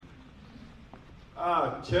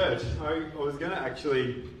Church, I was going to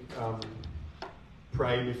actually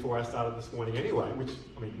pray before I started this morning anyway, which,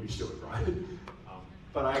 I mean, we should, right?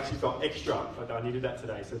 But I actually felt extra, like I needed that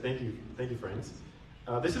today, so thank you, friends.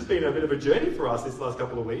 This has been a bit of a journey for us this last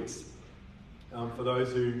couple of weeks. For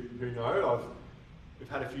those who know, we've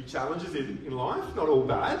had a few challenges in life, not all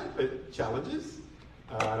bad, but challenges.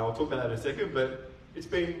 And I'll talk about that in a second, but it's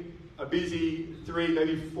been a busy 3,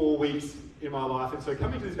 maybe 4 weeks in my life, and so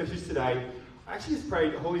coming to this message today, I actually just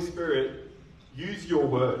prayed, Holy Spirit, use your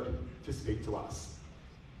word to speak to us.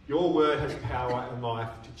 Your word has power and life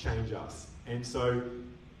to change us. And so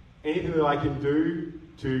anything that I can do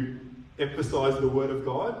to emphasize the word of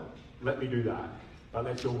God, let me do that. But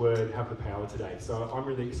let your word have the power today. So I'm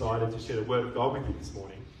really excited to share the word of God with you this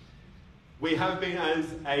morning. We have been, as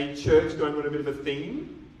a church, going on a bit of a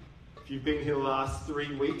theme. If you've been here the last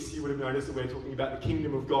 3 weeks, you would have noticed that we're talking about the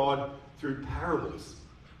kingdom of God through parables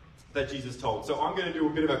that Jesus told. So I'm going to do a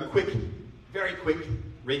bit of a very quick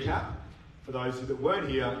recap. For those that weren't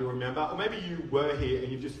here, you'll remember, or maybe you were here and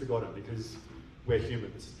you've just forgotten because we're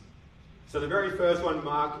humans. So the very first one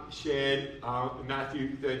Mark shared,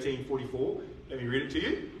 Matthew 13:44. Let me read it to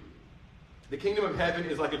you. The kingdom of heaven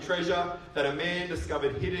is like a treasure that a man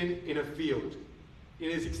discovered hidden in a field.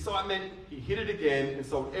 In his excitement, he hid it again and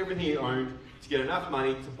sold everything he owned to get enough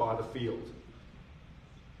money to buy the field.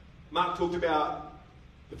 Mark talked about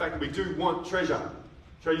the fact that we do want treasure.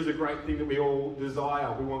 Treasure is a great thing that we all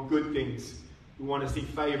desire. We want good things. We want to see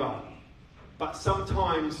favour. But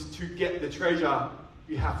sometimes to get the treasure,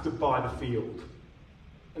 you have to buy the field.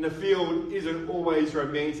 And the field isn't always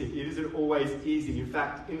romantic. It isn't always easy. In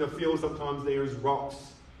fact, in the field sometimes there is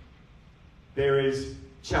rocks. There is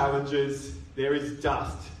challenges. There is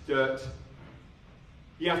dust, dirt.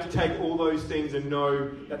 You have to take all those things and know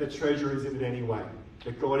that the treasure is in it anyway.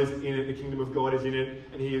 That God is in it, the kingdom of God is in it,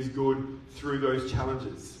 and He is good through those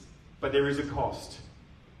challenges. But there is a cost.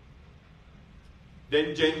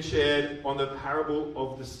 Then Jen shared on the parable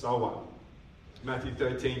of the sower. Matthew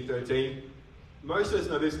 13:13. Most of us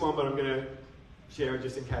know this one, but I'm going to share it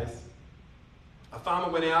just in case. A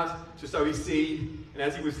farmer went out to sow his seed, and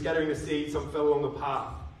as he was scattering the seed, some fell along the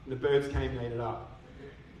path, and the birds came and ate it up.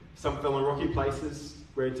 Some fell in rocky places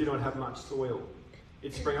where it did not have much soil.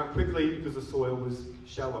 It sprang up quickly because the soil was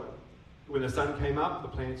shallow. When the sun came up, the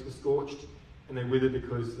plants were scorched, and they withered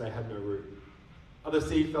because they had no root. Other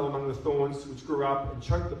seed fell among the thorns, which grew up and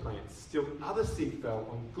choked the plants. Still other seed fell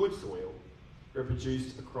on good soil, where it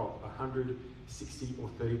produced a crop 160 or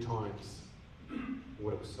 30 times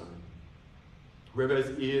what it was sown. Whoever has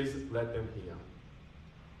ears, let them hear.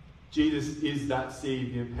 Jesus is that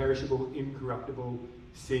seed, the imperishable, incorruptible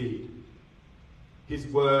seed. His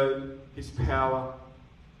word, His power,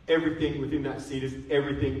 everything within that seed is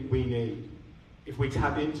everything we need. If we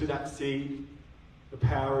tap into that seed, the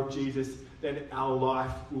power of Jesus, then our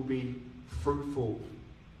life will be fruitful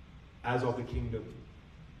as of the kingdom.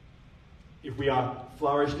 If we are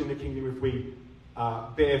flourished in the kingdom, if we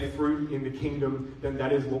bear fruit in the kingdom, then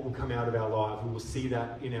that is what will come out of our lives. We will see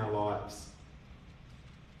that in our lives.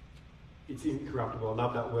 It's incorruptible. I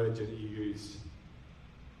love that word that you used.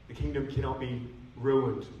 The kingdom cannot be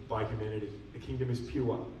ruined by humanity. The kingdom is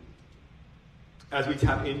pure. As we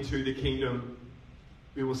tap into the kingdom,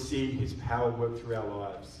 we will see His power work through our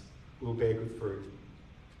lives. We will bear good fruit.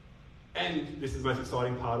 And this is the most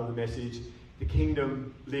exciting part of the message. The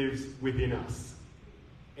kingdom lives within us.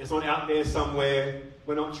 It's not out there somewhere.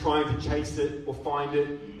 We're not trying to chase it or find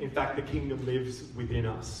it. In fact, the kingdom lives within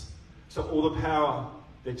us. So all the power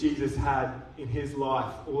that Jesus had in His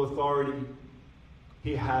life, all authority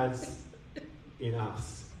He has in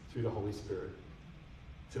us through the Holy Spirit.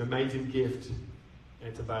 It's an amazing gift, and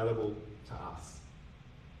it's available to us.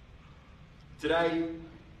 Today,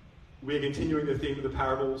 we're continuing the theme of the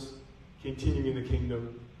parables, continuing in the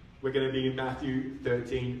kingdom. We're going to be in Matthew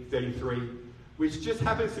 13:33, which just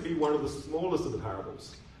happens to be one of the smallest of the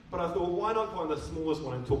parables. But I thought, why not find the smallest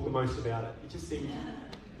one and talk the most about it? It just seemed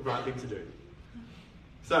the right thing to do.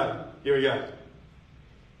 So, here we go.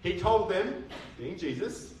 He told them, being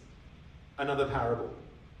Jesus, another parable.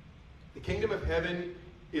 The kingdom of heaven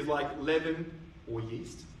is like leaven or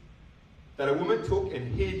yeast that a woman took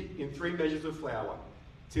and hid in 3 measures of flour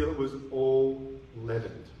till it was all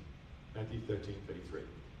leavened. Matthew 13:33.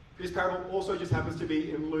 This parable also just happens to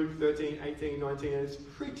be in Luke 13, 18, 19, and it's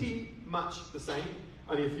pretty much the same,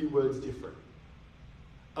 only a few words different.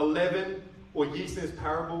 A leaven or yeast in this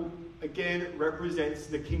parable again represents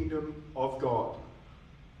the kingdom of God.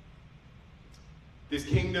 This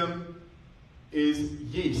kingdom is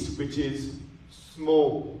yeast, which is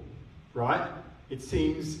small, right? It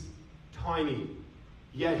seems tiny.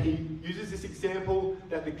 Yet he uses this example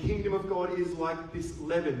that the kingdom of God is like this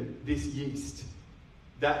leaven, this yeast,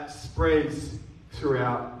 that spreads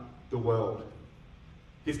throughout the world.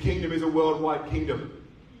 His kingdom is a worldwide kingdom.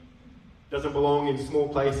 It doesn't belong in small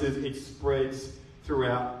places, it spreads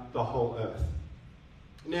throughout the whole earth.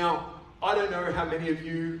 Now, I don't know how many of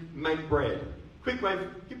you make bread. Quick wave,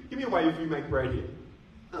 give me a wave if you make bread here.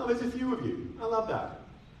 Oh, there's a few of you. I love that.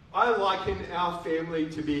 I liken our family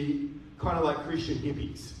to be kind of like Christian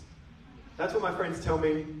hippies. That's what my friends tell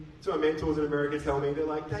me. That's what my mentors in America tell me. They're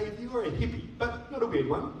like, Dave, you are a hippie, but not a weird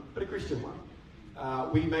one, but a Christian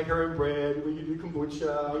one. We make our own bread, we do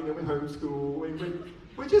kombucha, we homeschool,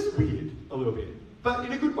 we're just weird a little bit, but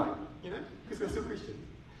in a good way, because we're still Christian.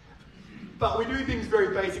 But we do things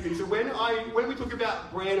very basically. So when we talk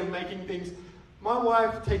about bread and making things, my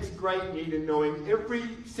wife takes great need in knowing every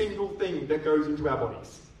single thing that goes into our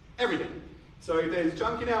bodies. Everything. So if there's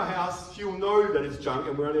junk in our house, she'll know that it's junk,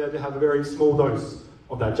 and we're only allowed to have a very small dose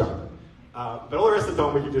of that junk. But all the rest of the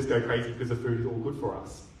time we can just go crazy because the food is all good for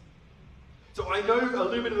us. So I know a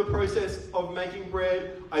little bit of the process of making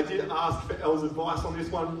bread. I did ask for Elle's advice on this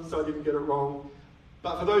one, so I didn't get it wrong.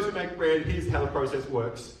 But for those who make bread, here's how the process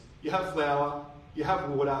works. You have flour, you have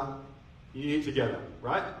water, you knead it together,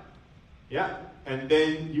 right? Yeah? And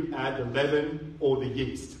then you add the leaven or the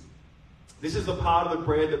yeast. This is the part of the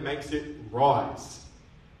bread that makes it rise.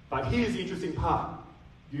 But here's the interesting part.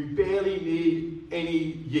 You barely need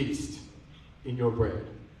any yeast in your bread.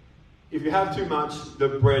 If you have too much, the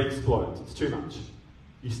bread explodes. It's too much.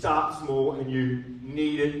 You start small and you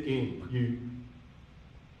knead it in. You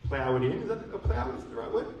plow it in. Is that a plow? Is that the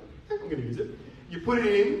right word? I'm going to use it. You put it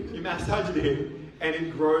in, you massage it in, and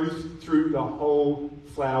it grows through the whole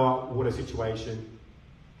flour-water situation.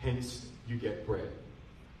 Hence, you get bread.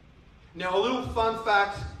 Now, a little fun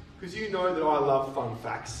fact, because you know that I love fun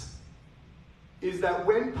facts, is that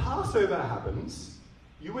when Passover happens,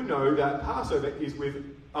 you would know that Passover is with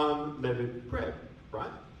unleavened bread,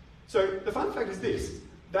 right? So the fun fact is this.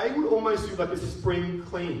 They would almost do like a spring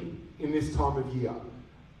clean in this time of year.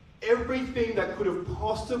 Everything that could have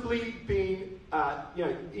possibly been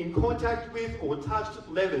in contact with or touched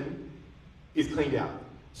leaven is cleaned out.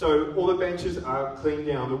 So all the benches are cleaned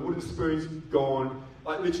down, the wooden spoons gone,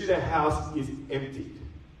 like literally their house is emptied.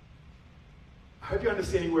 I hope you're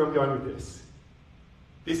understanding where I'm going with this.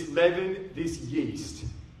 This leaven, this yeast,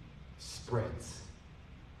 spreads.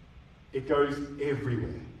 It goes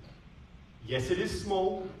everywhere. Yes, it is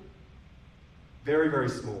small, very, very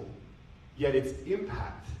small, yet its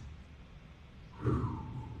impact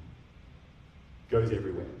goes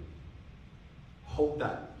everywhere. Hold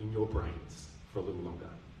that in your brains for a little longer.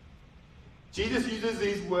 Jesus uses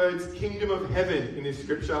these words, kingdom of heaven, in this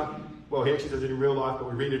scripture. Well, he actually says it in real life, but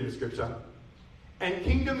we read it in the scripture. And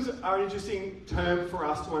kingdoms are an interesting term for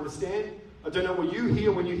us to understand. I don't know what you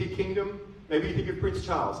hear when you hear kingdom. Maybe you think of Prince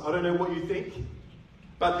Charles. I don't know what you think.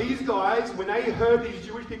 But these guys, when these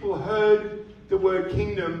Jewish people heard the word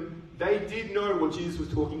kingdom, they did know what Jesus was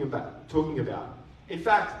talking about. In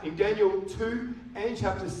fact, in Daniel 2 and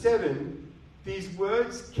chapter 7, these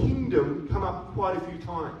words kingdom come up quite a few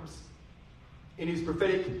times. In his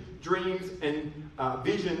prophetic dreams and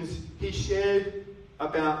visions, he shared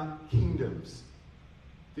about kingdoms.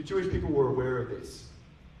 The Jewish people were aware of this.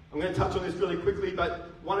 I'm going to touch on this really quickly, but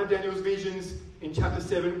one of Daniel's visions in chapter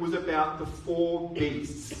 7 was about the 4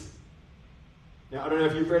 beasts. Now, I don't know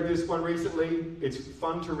if you've read this one recently. It's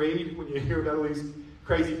fun to read when you hear about all these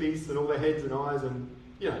crazy beasts and all their heads and eyes, and,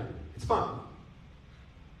 it's fun.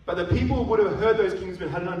 But the people would have heard those kingdoms and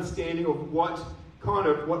had an understanding of what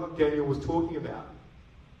Daniel was talking about.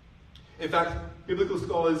 In fact, biblical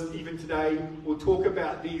scholars even today will talk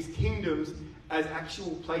about these kingdoms as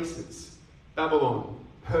actual places. Babylon,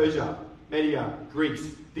 Persia, Media,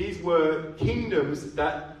 Greece. These were kingdoms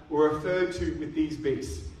that were referred to with these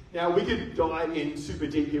beasts. Now, we could dive in super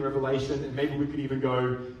deep in Revelation, and maybe we could even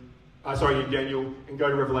go, in Daniel, and go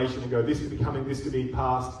to Revelation and go, this could be coming, this could be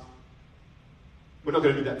past. We're not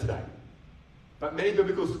going to do that today. But many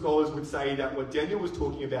biblical scholars would say that what Daniel was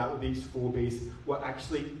talking about with these 4 beasts were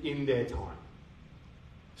actually in their time.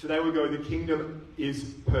 So they would go, the kingdom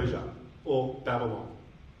is Persia or Babylon.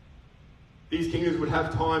 These kingdoms would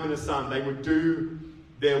have time in the sun. They would do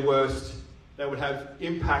their worst. They would have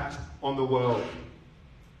impact on the world.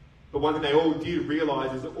 But one thing they all did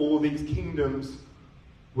realize is that all these kingdoms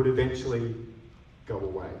would eventually go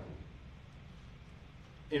away.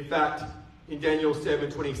 In fact, in Daniel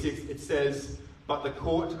 7:26, it says, "But the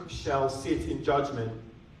court shall sit in judgment,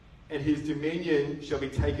 and his dominion shall be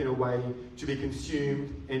taken away to be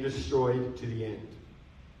consumed and destroyed to the end."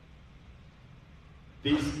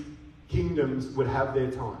 These kingdoms would have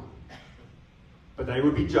their time, but they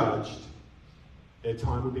would be judged, their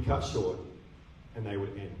time would be cut short, and they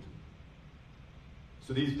would end.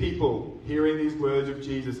 So these people, hearing these words of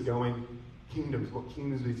Jesus, going, kingdoms, what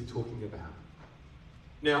kingdoms is he talking about?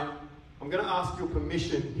 Now, I'm going to ask your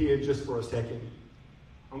permission here just for a second.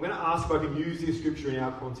 I'm going to ask if I can use this scripture in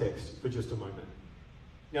our context for just a moment.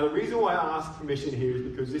 Now, the reason why I ask permission here is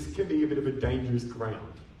because this can be a bit of a dangerous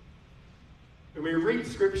ground. When we read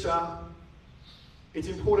scripture, it's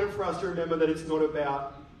important for us to remember that it's not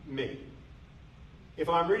about me. If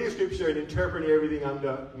I'm reading scripture and interpreting everything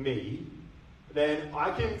under me, then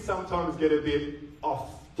I can sometimes get a bit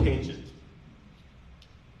off tangent.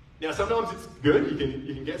 Now, sometimes it's good,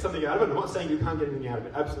 you can get something out of it. I'm not saying you can't get anything out of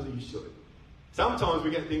it, absolutely you should. Sometimes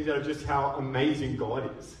we get things out of just how amazing God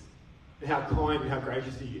is, and how kind and how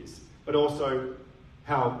gracious he is, but also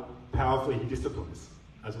how powerfully he disciplines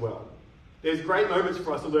as well. There's great moments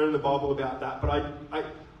for us to learn in the Bible about that, but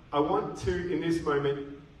I want to, in this moment,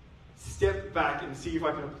 step back and see if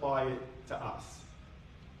I can apply it to us.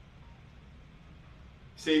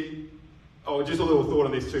 See, just a little thought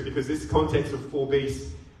on this too, because this context of four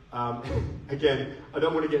beasts, again, I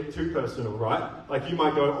don't want to get too personal, right? Like you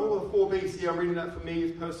might go, oh, the four beasts, yeah, I'm reading that for me,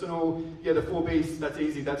 it's personal. Yeah, the four beasts, that's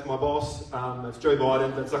easy, that's my boss, that's Joe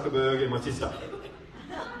Biden, that's Zuckerberg, and my sister.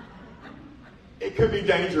 It could be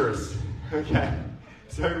dangerous, okay?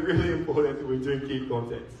 So really important that we do keep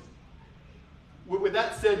context. With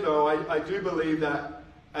that said, though, I do believe that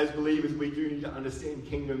as believers, we do need to understand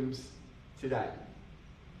kingdoms today.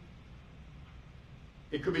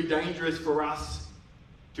 It could be dangerous for us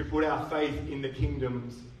to put our faith in the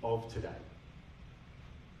kingdoms of today.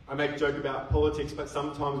 I make a joke about politics, but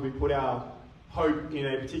sometimes we put our hope in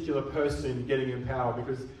a particular person getting in power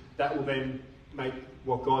because that will then make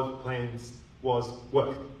what God's plans was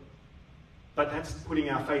work. But that's putting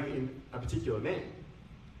our faith in a particular man.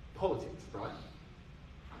 Politics, right?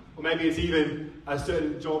 Or maybe it's even a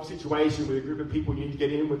certain job situation with a group of people you need to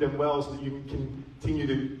get in with them well so that you can continue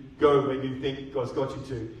to go where you think God's got you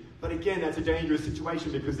to. But again, that's a dangerous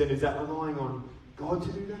situation because then is that relying on God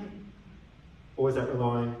to do that? Or is that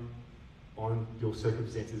relying on your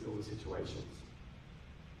circumstances or the situations?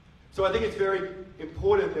 So I think it's very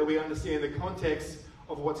important that we understand the context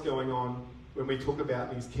of what's going on when we talk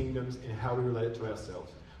about these kingdoms and how we relate it to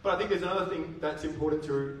ourselves. But I think there's another thing that's important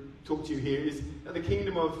to talk to you here is that the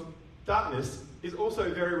kingdom of darkness is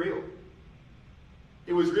also very real.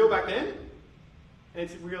 It was real back then, and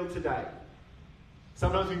it's real today.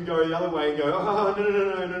 Sometimes we can go the other way and go, oh,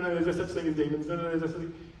 no, there's no such thing as demons, no, there's no such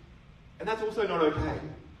thing. And that's also not okay.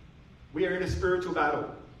 We are in a spiritual battle.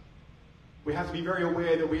 We have to be very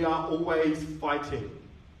aware that we are always fighting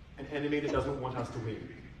an enemy that doesn't want us to win.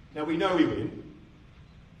 Now, we know we win,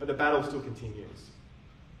 but the battle still continues.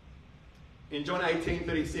 In John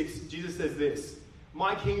 18:36, Jesus says this,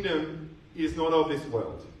 my kingdom is not of this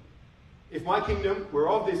world. If my kingdom were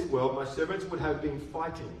of this world, my servants would have been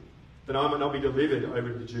fighting, that I might not be delivered over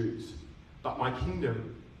to the Jews. But my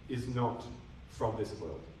kingdom is not from this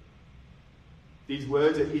world. These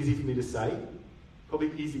words are easy for me to say,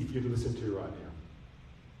 probably easy for you to listen to right now.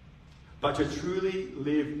 But to truly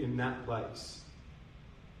live in that place,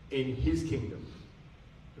 in his kingdom,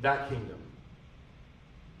 that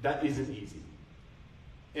isn't easy.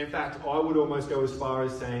 In fact, I would almost go as far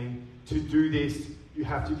as saying, to do this, you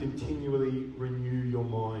have to continually renew your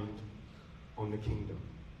mind on the kingdom.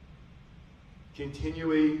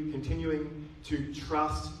 Continuing to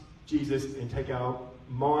trust Jesus and take our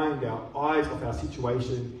mind, our eyes off our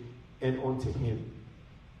situation and onto him.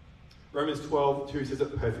 Romans 12:2 says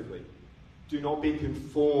it perfectly. Do not be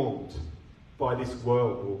conformed by this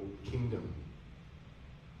world or kingdom,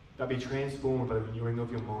 but be transformed by the renewing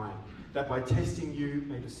of your mind, that by testing you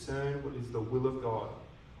may discern what is the will of God,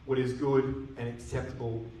 what is good and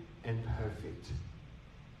acceptable and perfect.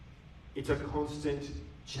 It's a constant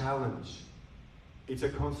challenge. It's a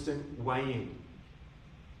constant weighing.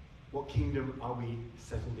 What kingdom are we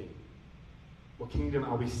settled in? What kingdom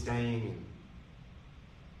are we staying in?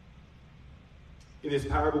 In this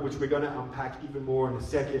parable, which we're going to unpack even more in a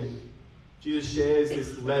second, Jesus shares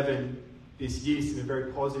this leaven, this yeast, in a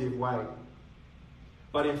very positive way.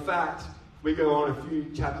 But in fact, we go on a few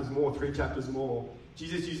chapters more, 3 chapters more,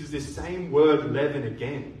 Jesus uses this same word leaven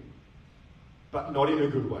again, but not in a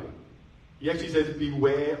good way. He actually says,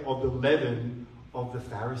 beware of the leaven of the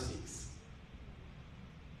Pharisees.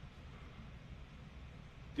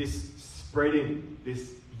 This spreading,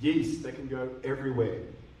 this yeast that can go everywhere.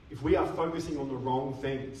 If we are focusing on the wrong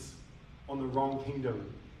things, on the wrong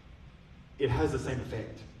kingdom, it has the same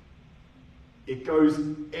effect. It goes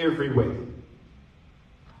everywhere.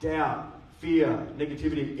 doubt, fear,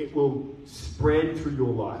 negativity, it will spread through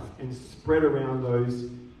your life and spread around those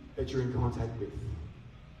that you're in contact with.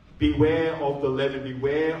 Beware of the leaven,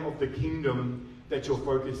 beware of the kingdom that you're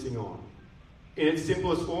focusing on. In its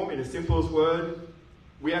simplest form, in its simplest word,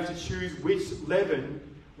 we have to choose which leaven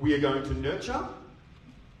we are going to nurture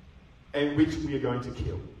and which we are going to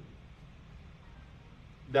kill.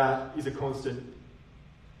 That is a constant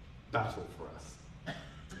battle for us.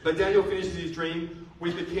 But Daniel finishes his dream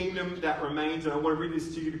with the kingdom that remains, and I want to read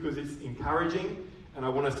this to you because it's encouraging, and I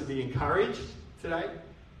want us to be encouraged today.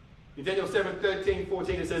 In Daniel 7:13-14,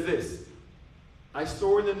 it says this: I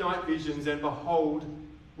saw in the night visions, and behold,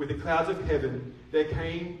 with the clouds of heaven, there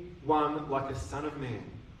came one like a son of man.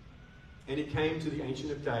 And he came to the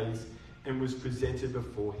Ancient of Days and was presented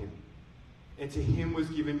before him. And to him was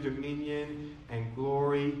given dominion and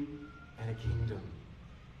glory and a kingdom,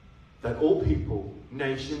 that all people,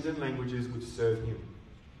 nations and languages would serve him.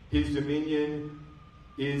 His dominion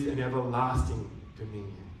is an everlasting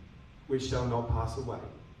dominion, which shall not pass away,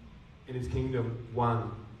 and his kingdom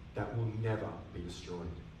one that will never be destroyed.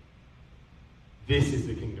 This is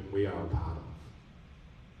the kingdom we are a part of.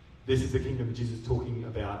 This is the kingdom that Jesus is talking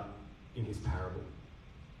about in his parable.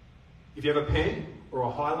 If you have a pen or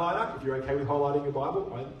a highlighter, if you're okay with highlighting your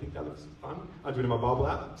Bible, I think that looks fun. I do it in my Bible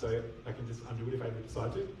app, so I can just undo it if I ever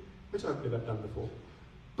decide to, which I've never done before.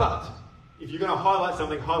 But if you're going to highlight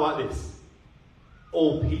something, highlight this: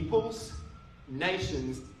 all peoples,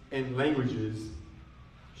 nations, and languages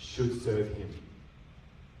should serve him.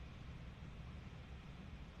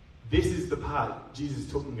 This is the part Jesus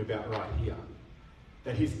is talking about right here.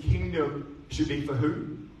 That his kingdom should be for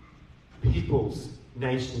who? Peoples,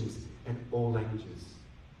 nations, and all languages.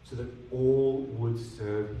 So that all would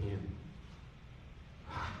serve him.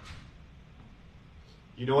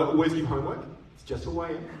 You know what? Always give homework. It's just a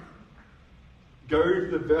way in. Go to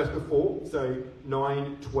the verse before, so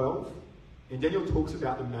 9:12. And Daniel talks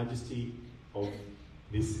about the majesty of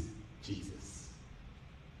this Jesus.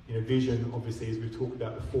 In a vision, obviously, as we've talked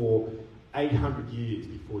about before, 800 years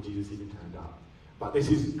before Jesus even turned up. But this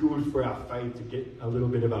is good for our faith to get a little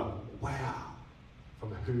bit of a wow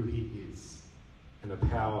from who he is and the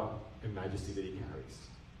power and majesty that he carries.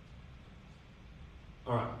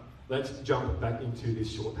 All right, let's jump back into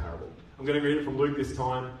this short parable. I'm going to read it from Luke this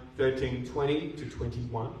time,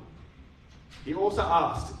 13:20-21. He also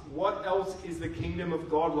asked, what else is the kingdom of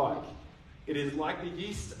God like? It is like the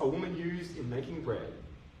yeast a woman used in making bread.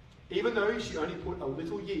 Even though she only put a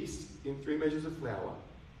little yeast in 3 measures of flour,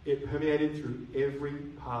 it permeated through every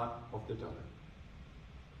part of the dough.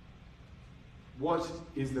 What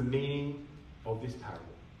is the meaning of this parable?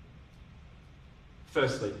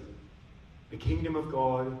 Firstly, the kingdom of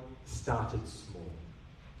God started small.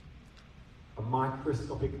 A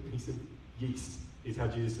microscopic piece of yeast is how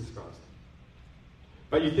Jesus describes it.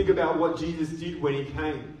 But you think about what Jesus did when he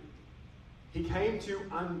came. He came to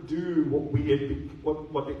undo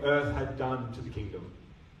what the earth had done to the kingdom.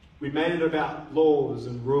 We made it about laws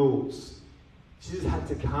and rules. Jesus had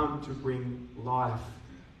to come to bring life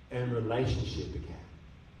and relationship again.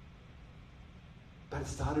 But it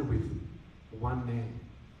started with one man.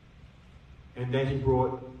 And then he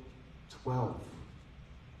brought 12.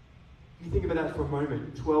 You think about that for a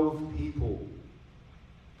moment. 12 people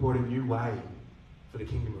brought a new way for the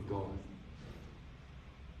kingdom of God.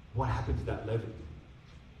 What happened to that leaven?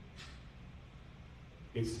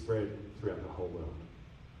 It spread throughout the whole world.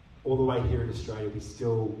 All the way here in Australia, we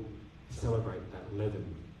still celebrate that leaven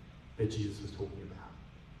that Jesus was talking about.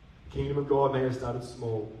 The kingdom of God may have started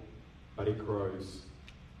small, but it grows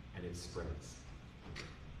and it spreads.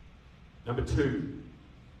 Number 2,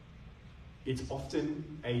 it's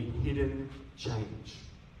often a hidden change.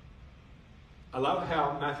 I love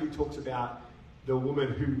how Matthew talks about the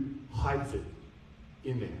woman who hides it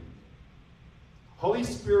in there. Holy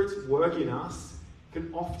Spirit's work in us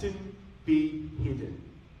can often be hidden.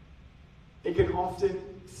 It can often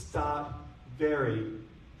start very,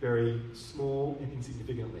 very small and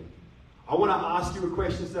insignificantly. I want to ask you a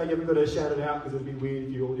question today. You haven't got to shout it out because it would be weird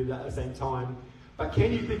if you all did that at the same time. But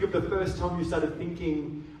can you think of the first time you started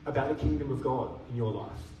thinking about the kingdom of God in your life?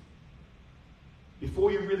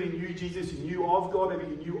 Before you really knew Jesus, you knew of God, maybe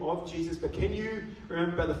you knew of Jesus, but can you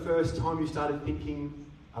remember about the first time you started thinking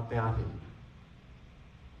about him?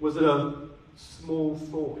 Was it a small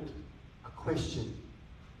thought, a question,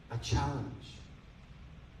 a challenge?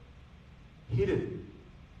 Hidden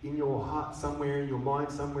in your heart somewhere, in your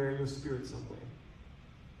mind somewhere, in your spirit somewhere.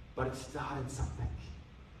 But it started something.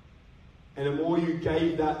 And the more you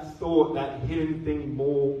gave that thought, that hidden thing,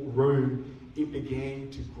 more room, it began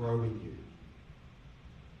to grow in you.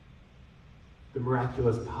 The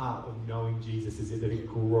miraculous part of knowing Jesus is that it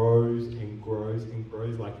grows and grows and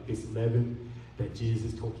grows like this leaven that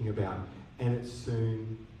Jesus is talking about, and it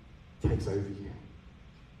soon takes over you.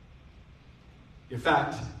 In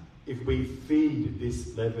fact, if we feed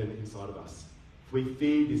this leaven inside of us, if we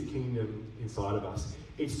feed this kingdom inside of us,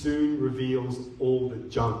 it soon reveals all the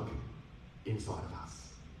junk inside of us.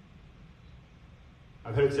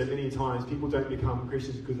 I've heard it said many times, people don't become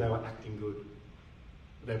Christians because they were acting good.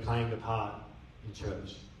 They're playing the part in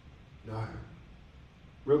church. No.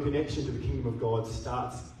 Real connection to the kingdom of God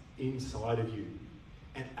starts inside of you.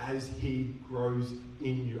 And as he grows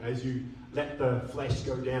in you, as you let the flesh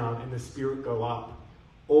go down and the spirit go up,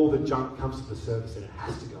 all the junk comes to the surface and it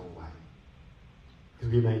has to go away.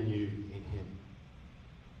 Because we're made new in him.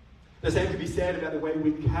 The same can be said about the way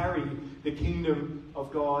we carry the kingdom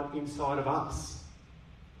of God inside of us.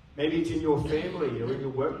 Maybe it's in your family or in your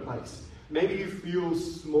workplace. Maybe you feel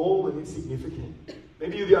small and insignificant.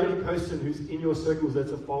 Maybe you're the only person who's in your circles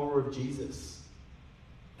that's a follower of Jesus.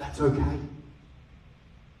 That's okay.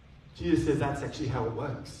 Jesus says that's actually how it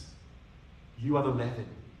works. You are the leaven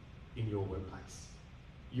in your workplace.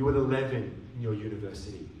 You are the leaven in your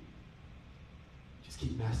university. Just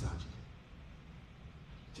keep massaging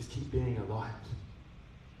it. Just keep being a light.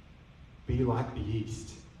 Be like the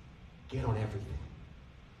yeast. Get on everything.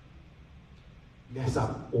 Mess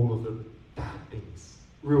up all of the bad things.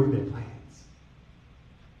 Ruin their plans.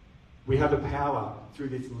 We have the power through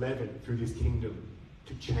this leaven, through this kingdom,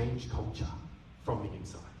 to change culture from the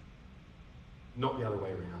inside. Not the other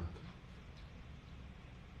way around.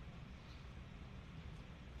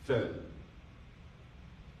 Third,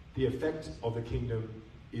 the effect of the kingdom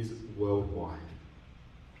is worldwide.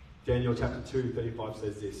 Daniel chapter 2, 35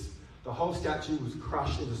 says this: the whole statue was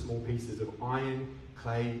crushed into small pieces of iron,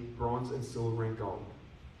 clay, bronze, and silver and gold,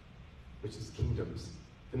 which is kingdoms.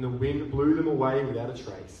 And the wind blew them away without a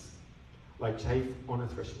trace, like chaff on a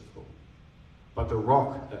threshing floor. But the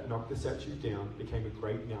rock that knocked the statue down became a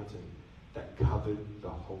great mountain that covered the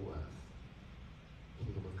whole earth.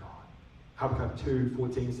 Kingdom of God. Habakkuk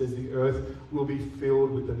 2:14 says, the earth will be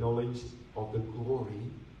filled with the knowledge of the glory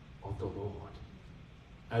of the Lord,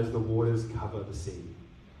 as the waters cover the sea.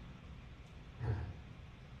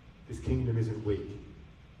 This kingdom isn't weak.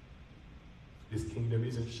 This kingdom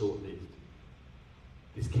isn't short-lived.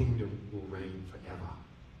 This kingdom will reign forever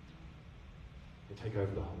and take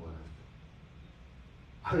over the whole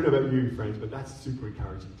earth. I don't know about you, friends, but that's super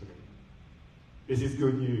encouraging to me. This is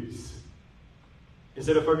good news.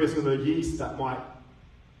 Instead of focusing on the yeast that might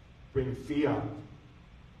bring fear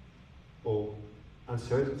or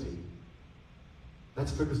uncertainty,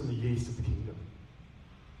 let's focus on the yeast of the kingdom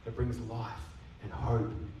that brings life and hope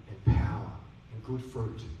and power and good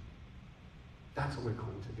fruit. That's what we're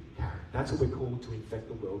called to carry. That's what we're called to infect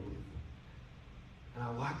the world with. And I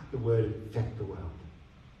like the word infect the world.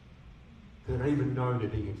 Because they don't even know they're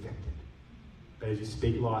being infected. But as you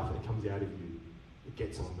speak life and it comes out of you, it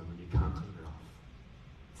gets on them and you can't clean it off.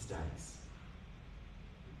 It stays.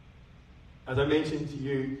 As I mentioned to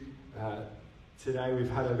you, today we've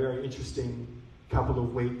had a very interesting couple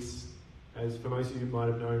of weeks. As for most of you might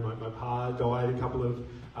have known, my pa died a couple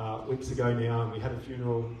of weeks ago now, and we had a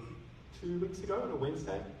funeral 2 weeks ago on a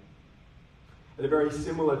Wednesday. At a very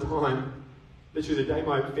similar time, literally the day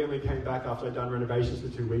my family came back after I'd done renovations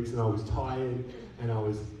for 2 weeks, and I was tired and I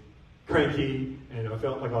was cranky and I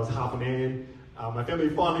felt like I was half a man. My family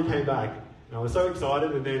finally came back and I was so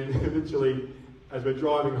excited, and then literally as we're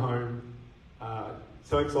driving home,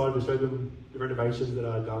 so excited to show them the renovations that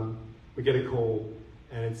I'd done, we get a call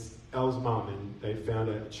and it's Elle's mum, and they found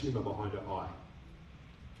a tumour behind her eye.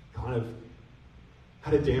 Kind of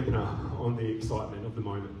had a dampener on the excitement of the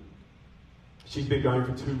moment. She's been going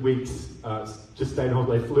for 2 weeks, just stayed home.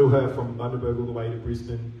 They flew her from Bundaberg all the way to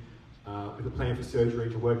Brisbane with a plan for surgery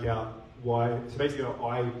to work out why. So basically her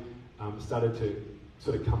eye started to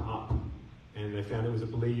sort of come up, and they found it was a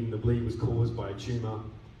bleed, and the bleed was caused by a tumour.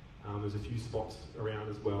 There's a few spots around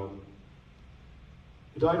as well.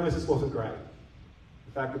 The diagnosis wasn't great.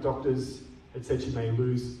 In fact, the doctors had said she may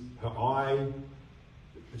lose her eye.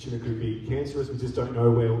 The tumour could be cancerous. We just don't know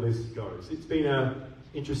where all this goes. It's been an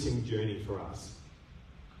interesting journey for us.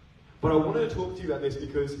 But I wanted to talk to you about this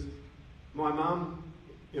because my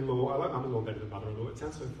mum-in-law, I like mum-in-law better than mother-in-law, it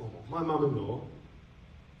sounds so formal. My mum-in-law,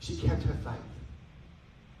 she kept her faith.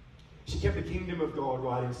 She kept the kingdom of God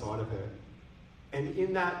right inside of her. And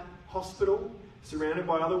in that hospital, surrounded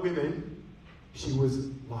by other women, she was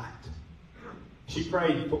light. She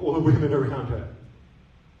prayed for all the women around her.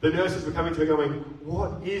 The nurses were coming to her going,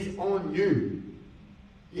 what is on you?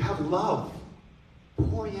 You have love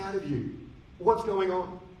pouring out of you. What's going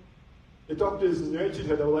on? The doctors nurtured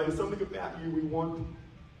her. They were like, there's something about you we want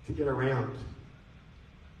to get around.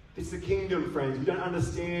 It's the kingdom, friends. We don't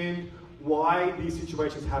understand why these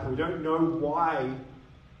situations happen. We don't know why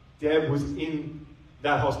Deb was in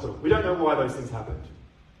that hospital. We don't know why those things happened.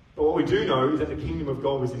 But what we do know is that the kingdom of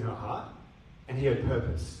God was in her heart, and he had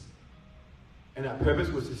purpose. And that purpose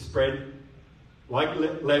was to spread like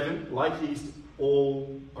leaven, like yeast,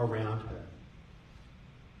 all around her.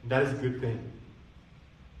 And that is a good thing.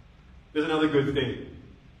 There's another good thing.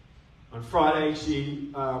 On Friday,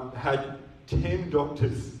 she had 10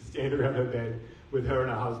 doctors stand around her bed with her and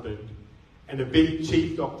her husband. And the big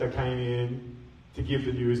chief doctor came in to give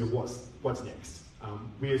the news of what's next.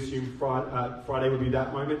 We assumed Friday would be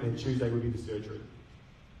that moment, and Tuesday would be the surgery.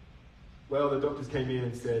 Well, the doctors came in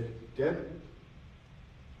and said, Deb,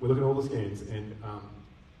 we're looking at all the scans, and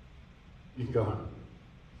you can go home.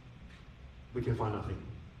 We can find nothing.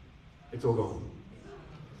 It's all gone.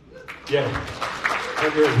 Yeah.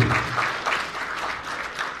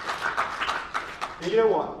 And you know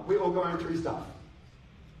what? We're all going through stuff.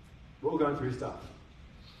 We're all going through stuff.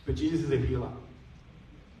 But Jesus is a healer.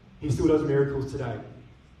 He still does miracles today.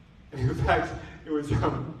 And in fact, it was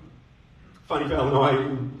funny, Val and I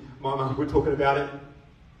and my mum were talking about it.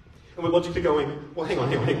 And we're logically going, well, hang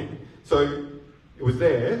on. So it was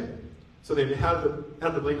there. So then how did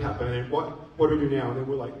the blink happen? And then what do we do now? And then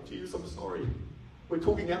we're like, Jesus, I'm sorry. We're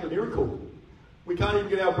talking out the miracle. We can't even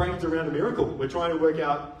get our brains around the miracle. We're trying to work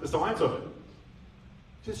out the science of it.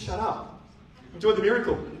 Just shut up. Enjoy the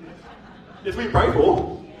miracle. That's what you pray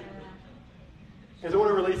for. And so I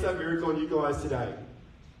want to release that miracle on you guys today.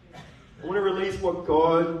 I want to release what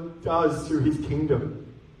God does through his kingdom.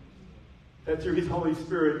 That through his Holy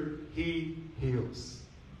Spirit, he heals.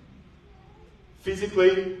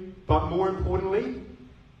 Physically, but more importantly,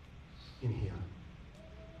 in here.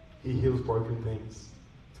 He heals broken things.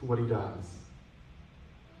 It's what he does.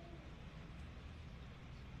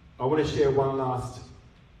 I want to share one last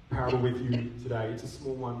parable with you today. It's a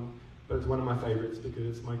small one, but it's one of my favourites because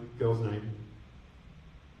it's my girl's name.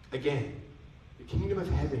 Again, the kingdom of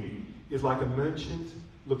heaven is like a merchant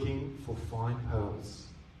looking for fine pearls.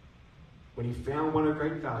 When he found one of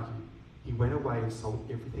great value, he went away and sold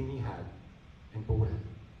everything he had and bought it.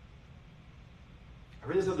 I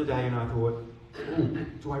read this the other day and I thought,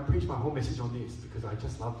 do I preach my whole message on this? Because I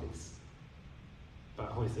just love this. But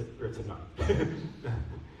Holy Spirit said no.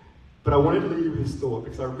 But I wanted to leave you with this thought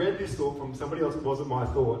because I read this thought from somebody else. It wasn't my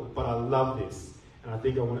thought, but I love this. And I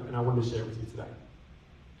wanted to share it with you today.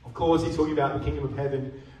 Of course, he's talking about the kingdom of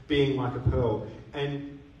heaven being like a pearl.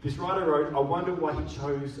 And this writer wrote, I wonder why he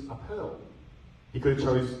chose a pearl. He could have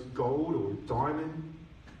chose gold or diamond.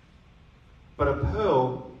 But a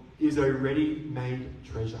pearl is a ready-made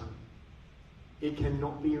treasure. It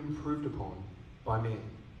cannot be improved upon by man.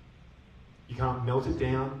 You can't melt it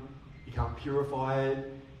down. You can't purify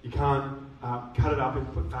it. You can't cut it up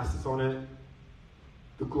and put facets on it.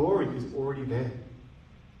 The glory is already there.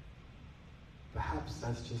 Perhaps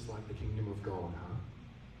that's just like the kingdom of God, huh?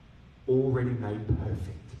 Already made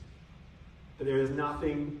perfect. That there is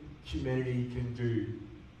nothing humanity can do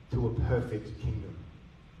to a perfect kingdom,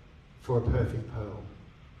 for a perfect pearl.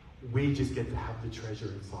 We just get to have the treasure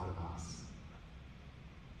inside of us.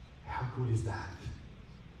 How good is that?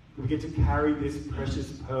 We get to carry this precious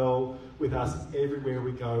pearl with us everywhere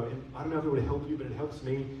we go. And I don't know if it would help you, but it helps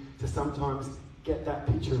me to sometimes get that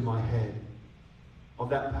picture in my head of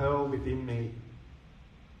that pearl within me.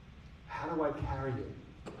 How do I carry it?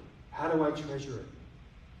 How do I treasure it?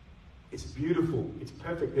 It's beautiful. It's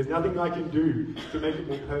perfect. There's nothing I can do to make it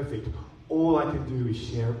more perfect. All I can do is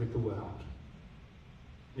share it with the world.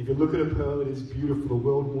 If you look at a pearl that is beautiful, the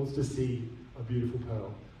world wants to see a beautiful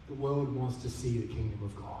pearl. The world wants to see the kingdom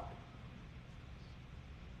of God.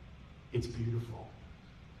 It's beautiful.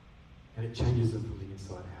 And it changes them from the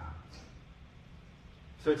inside out.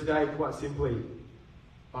 So today, quite simply,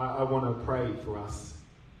 I want to pray for us.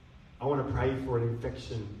 I want to pray for an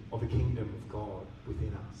infection of the kingdom of God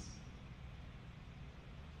within us.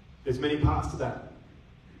 There's many parts to that.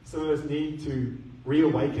 Some of us need to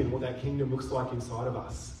reawaken what that kingdom looks like inside of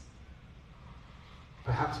us.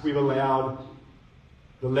 Perhaps we've allowed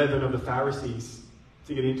the leaven of the Pharisees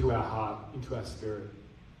to get into our heart, into our spirit.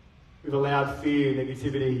 We've allowed fear,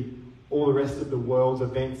 negativity, all the rest of the world's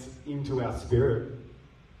events into our spirit.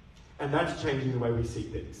 And that's changing the way we see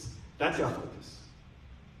things. That's our focus.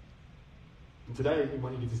 And today, we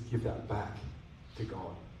want you to just give that back to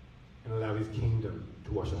God and allow his kingdom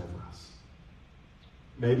to wash over us.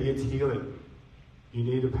 Maybe it's healing. You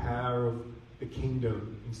need the power of the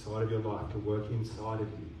kingdom inside of your life to work inside of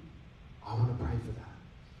you. I want to pray for that.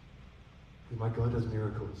 Because my God does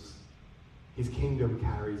miracles. His kingdom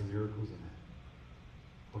carries miracles in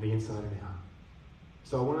it, on the inside and out.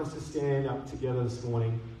 So I want us to stand up together this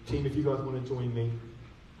morning. Team, if you guys want to join me.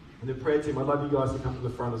 And the prayer team, I'd love you guys to come to the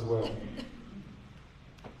front as well.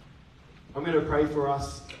 I'm going to pray for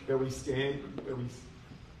us where we stand, where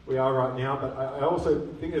we are right now, but I also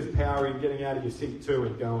think there's power in getting out of your seat too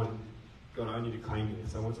and going, God, I need to claim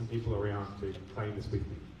this. I want some people around to claim this with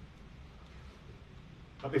me.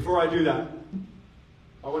 But before I do that,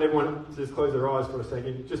 I want everyone to just close their eyes for a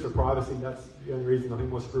second, just for privacy. That's the only reason I think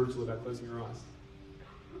more spiritual about closing your eyes.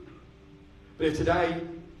 But if today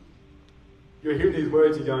you're hearing these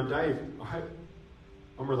words and going, Dave,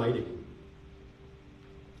 I'm relating.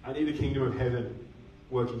 I need the kingdom of heaven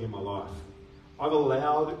working in my life. I've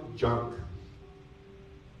allowed junk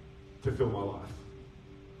to fill my life.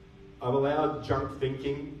 I've allowed junk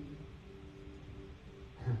thinking,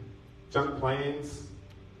 junk plans,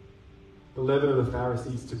 the leaven of the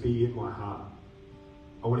Pharisees to be in my heart.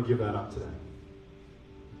 I want to give that up today.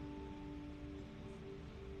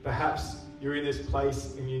 Perhaps you're in this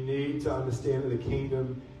place and you need to understand that the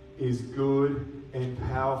kingdom is good and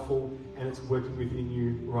powerful and it's working within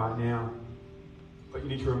you right now. But you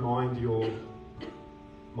need to remind your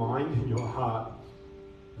mind and your heart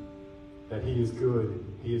that He is good,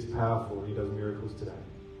 He is powerful, and He does miracles today.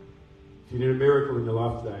 If you need a miracle in your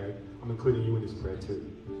life today, I'm including you in this prayer too.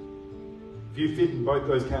 If you fit in both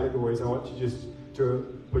those categories, I want you just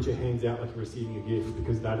to put your hands out like you're receiving a gift,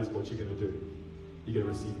 because that is what you're going to do. You're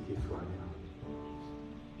going to receive a gift right now.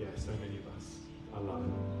 Yeah, so many of us. I love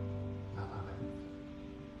it. I love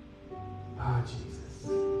it. Ah, Jesus.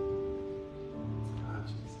 Ah,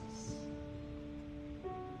 Jesus.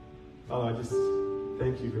 Father, I just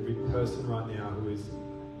thank you for every person right now who is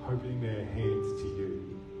opening their hands to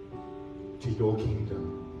you, to your kingdom,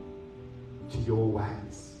 to your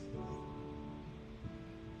ways.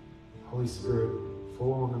 Holy Spirit,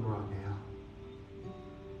 fall on them right now.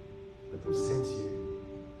 Let them sense you.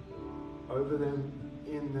 Over them,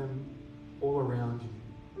 in them, all around you.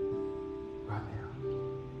 Right now.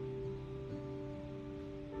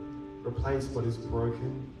 Replace what is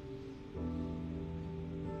broken.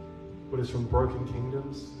 What is from broken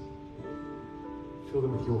kingdoms. Fill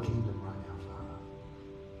them with your kingdom right now,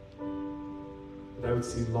 Father. That they would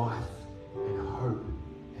see life and hope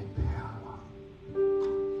and power.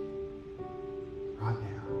 Right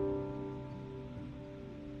now.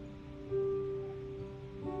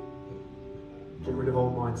 Get rid of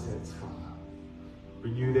old mindsets, Father.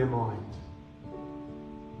 Renew their mind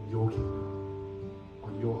in your kingdom,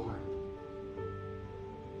 on your hope.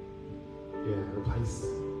 Yeah, replace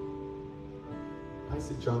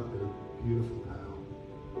the junk with a beautiful pearl.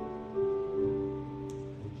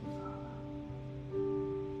 Thank you, Father.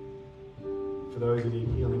 For those who need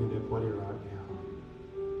healing in their body right now,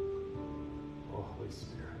 oh, Holy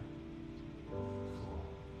Spirit, fall.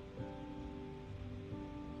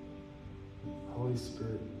 Holy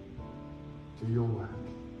Spirit, do your work.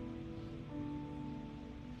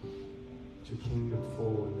 Let your kingdom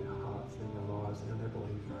fall in their hearts and their lives and in their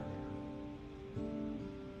belief right now.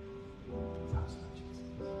 Touch them,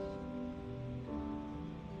 Jesus.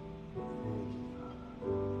 Thank you, Father.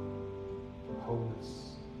 Wholeness.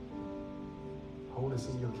 Wholeness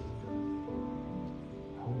in your kingdom.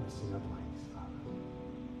 Wholeness in your place, Father.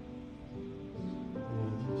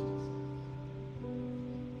 Thank you, Jesus.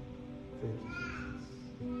 Thank you, Jesus.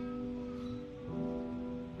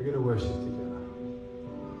 We're going to worship together.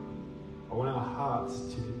 I want our hearts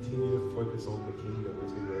to continue to focus on the kingdom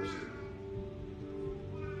as we worship.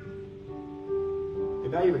 It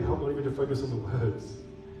may even help not even to focus on the words.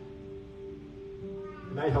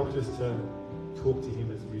 It may help just to talk to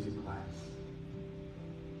Him as music plays.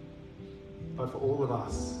 But for all of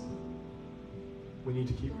us, we need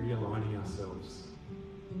to keep realigning ourselves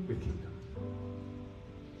with kingdom,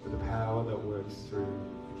 with the power that works through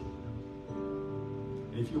the kingdom.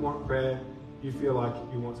 And if you want prayer, you feel like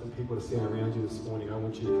you want some people to stand around you this morning, I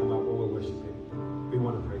want you to come up while we're worshiping. We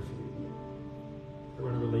want to pray for you. We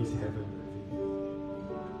want to release heaven